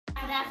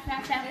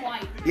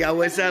Yo,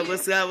 what's up?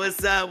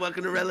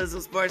 Welcome to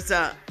Rellism Sports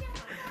Talk,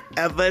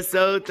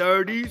 episode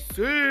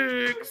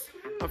 36.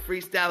 I'm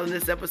freestyling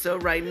this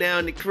episode right now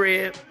in the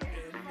crib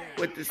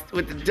with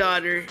the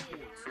daughter,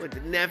 with the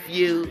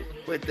nephew,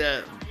 with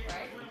the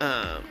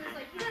I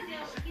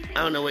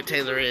don't know what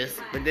Taylor is,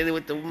 but then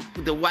with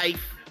the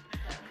wife.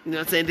 You know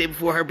what I'm saying? Day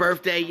before her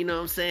birthday, you know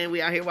what I'm saying?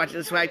 We out here watching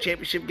the swag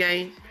championship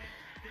game.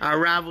 Our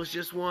rivals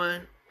just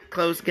won.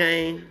 Close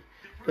game.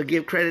 But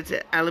give credit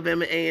to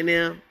Alabama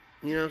A&M.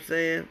 You know what I'm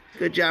saying?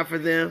 Good job for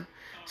them.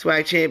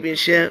 Swag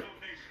championship.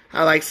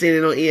 I like seeing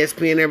it on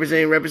ESPN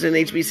represent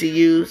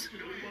HBCUs.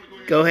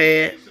 Go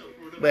ahead.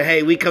 But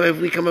hey, we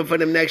coming for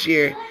them next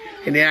year.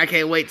 And then I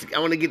can't wait. I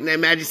want to get in that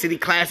Magic City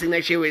Classic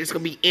next year. It's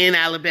going to be in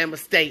Alabama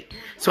State.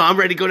 So I'm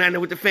ready to go down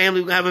there with the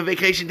family. We're going to have a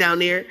vacation down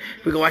there.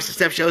 We're going to watch the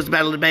step shows, the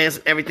battle of the bands,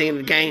 everything in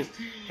the game.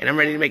 And I'm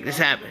ready to make this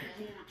happen.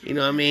 You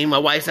know what I mean? My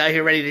wife's out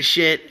here ready to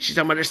shit. She's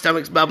talking about her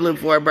stomach's bubbling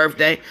for her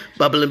birthday.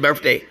 Bubbling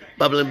birthday.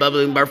 Bubbling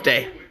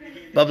birthday.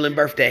 Bubbling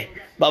birthday.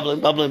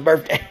 Bubbling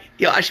birthday.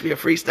 Yo, I should be a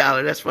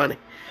freestyler. That's funny.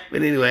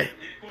 But anyway.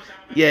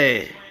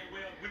 Yeah.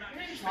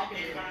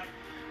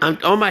 I'm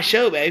on my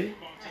show, baby.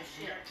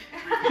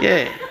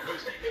 Yeah.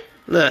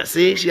 Look,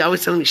 see? She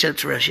always telling me shut up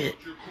to real shit.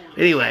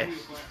 Anyway.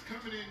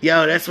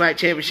 Yo, that swag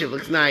championship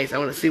looks nice. I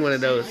want to see one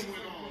of those.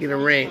 Get a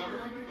ring.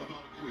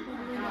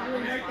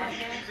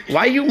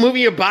 Why are you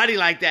moving your body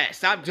like that?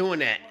 Stop doing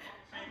that.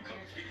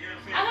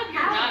 I hope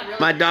you're not really.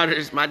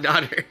 My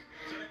daughter.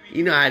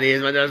 You know how it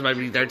is. My daughter's about to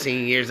be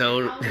 13 years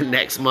old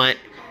next month.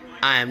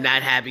 I am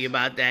not happy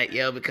about that,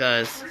 yo,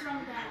 because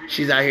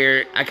she's out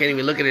here. I can't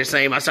even look at her the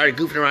same. I started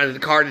goofing around in the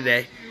car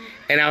today.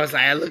 And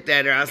I looked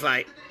at her. I was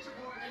like,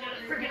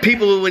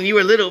 people, when you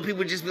were little, people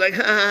would just be like,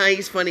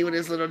 he's funny with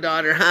his little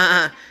daughter.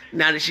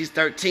 Now that she's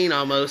 13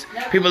 almost,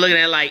 people looking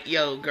at her like,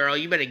 yo, girl,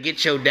 you better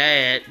get your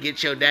dad,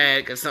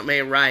 because something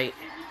ain't right.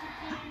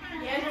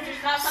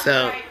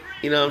 So,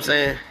 you know what I'm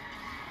saying?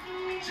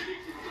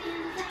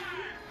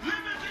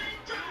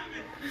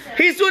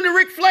 He's doing the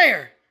Ric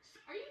Flair.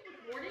 Are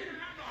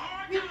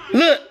you recording?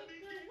 Look.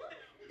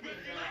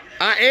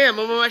 I am.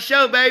 I'm on my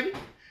show, baby.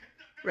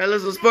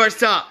 Rellism Sports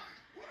Talk.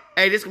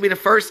 Hey, this gonna be the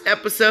first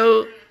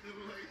episode.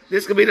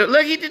 This gonna be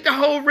look, he did the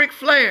whole Ric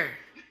Flair.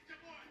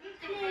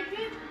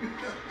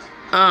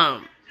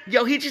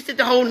 Yo, he just did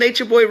the whole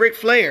Nature Boy Ric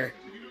Flair.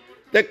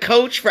 The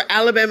coach for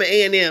Alabama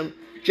A&M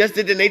just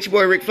did the Nature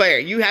Boy Ric Flair.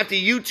 You have to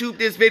YouTube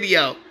this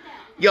video.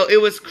 Yo,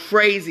 it was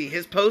crazy.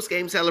 His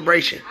post-game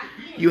celebration.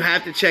 You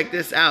have to check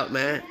this out,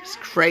 man. It's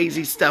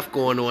crazy stuff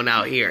going on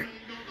out here.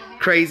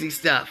 Crazy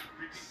stuff.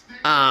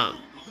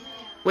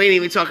 We ain't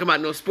even talking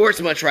about no sports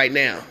much right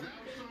now.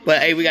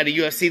 But, hey, we got the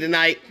UFC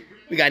tonight.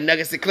 We got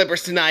Nuggets and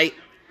Clippers tonight.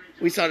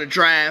 We saw the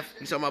draft.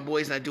 We saw my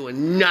boys not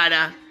doing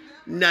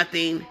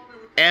nothing,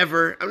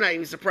 ever. I'm not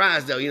even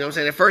surprised, though. You know what I'm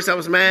saying? At first, I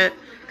was mad.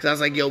 Because I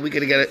was like, yo, we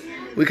could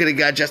have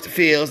got Justin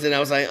Fields. Then I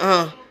was like,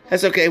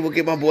 that's okay. We'll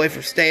get my boy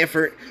from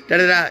Stanford.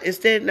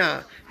 Instead,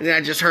 nah. And then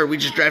I just heard we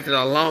just drafted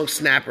a long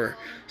snapper.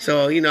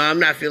 So, you know, I'm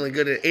not feeling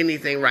good at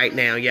anything right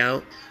now,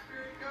 yo.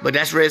 But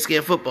that's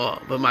Redskin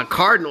football. But my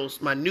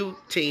Cardinals, my new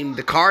team,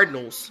 the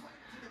Cardinals,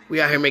 we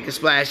out here making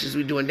splashes.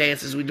 We doing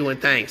dances. We doing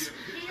things.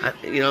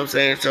 You know what I'm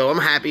saying? So I'm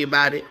happy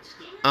about it.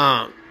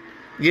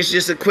 This is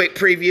just a quick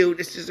preview.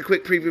 This is just a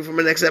quick preview for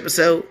my next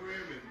episode.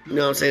 You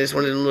know what I'm saying? It's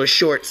one of the little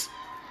shorts.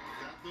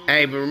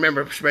 Hey, but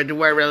remember, spread the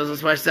word, Rellism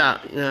Sports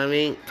Talk. You know what I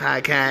mean?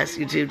 Podcast,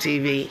 YouTube,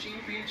 TV.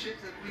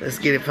 Let's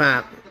get it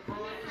popping.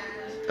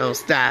 Don't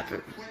stop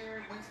it.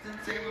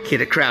 Get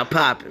the crowd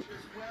popping.